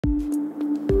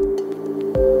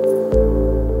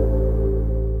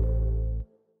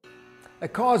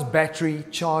car's battery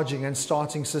charging and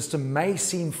starting system may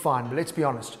seem fine, but let's be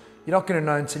honest, you're not going to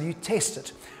know until you test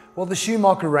it. Well, the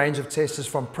Schumacher range of testers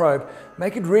from Probe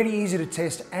make it really easy to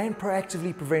test and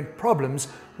proactively prevent problems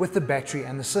with the battery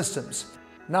and the systems.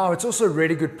 Now, it's also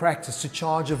really good practice to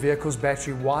charge a vehicle's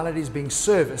battery while it is being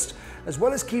serviced, as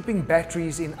well as keeping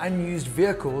batteries in unused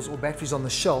vehicles or batteries on the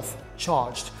shelf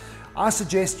charged. I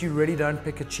suggest you really don't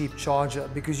pick a cheap charger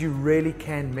because you really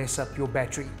can mess up your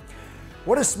battery.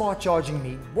 What does smart charging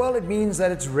mean? Well, it means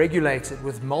that it's regulated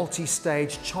with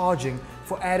multi-stage charging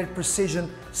for added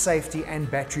precision, safety and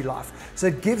battery life. So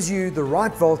it gives you the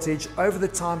right voltage over the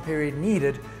time period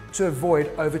needed to avoid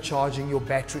overcharging your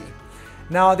battery.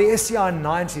 Now, the SCI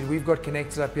 90 that we've got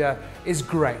connected up here is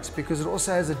great because it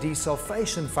also has a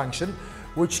desulphation function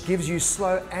which gives you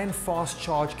slow and fast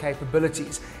charge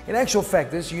capabilities. In actual fact,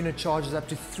 this unit charges up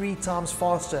to 3 times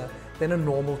faster than a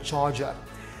normal charger.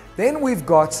 Then we've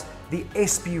got the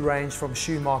SP range from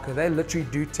Schumacher. They literally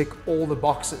do tick all the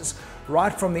boxes,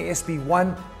 right from the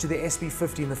SP1 to the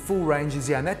SP50 in the full range is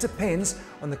here, and that depends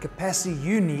on the capacity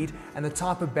you need and the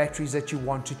type of batteries that you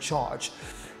want to charge.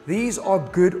 These are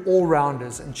good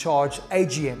all-rounders and charge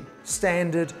AGM,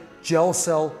 standard, gel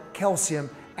cell, calcium,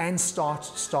 and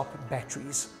start-stop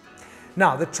batteries.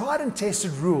 Now, the tried and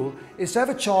tested rule is to have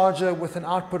a charger with an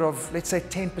output of, let's say,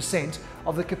 10%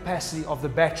 of the capacity of the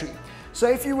battery. So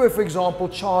if you were, for example,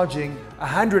 charging a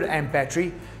 100 amp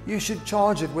battery, you should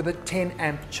charge it with a 10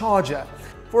 amp charger.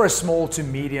 For a small to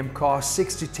medium car,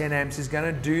 6 to 10 amps is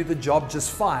going to do the job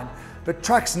just fine. But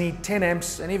trucks need 10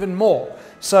 amps and even more.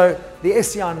 So the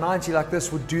SCI 90 like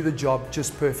this would do the job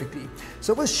just perfectly.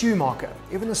 So with Schumacher,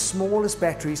 even the smallest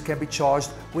batteries can be charged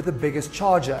with the biggest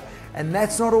charger. And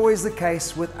that's not always the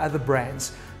case with other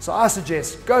brands. So I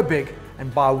suggest go big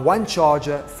and buy one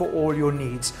charger for all your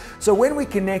needs. So when we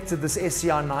connected this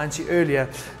SCI 90 earlier,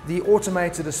 the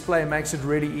automated display makes it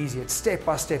really easy. It's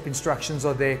step-by-step instructions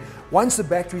are there. Once the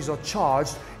batteries are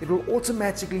charged, it will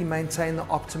automatically maintain the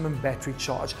optimum battery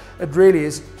charge. It really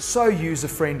is so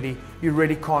user-friendly, you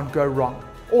really can't go wrong.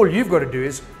 All you've got to do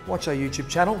is watch our YouTube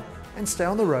channel and stay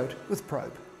on the road with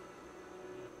Probe.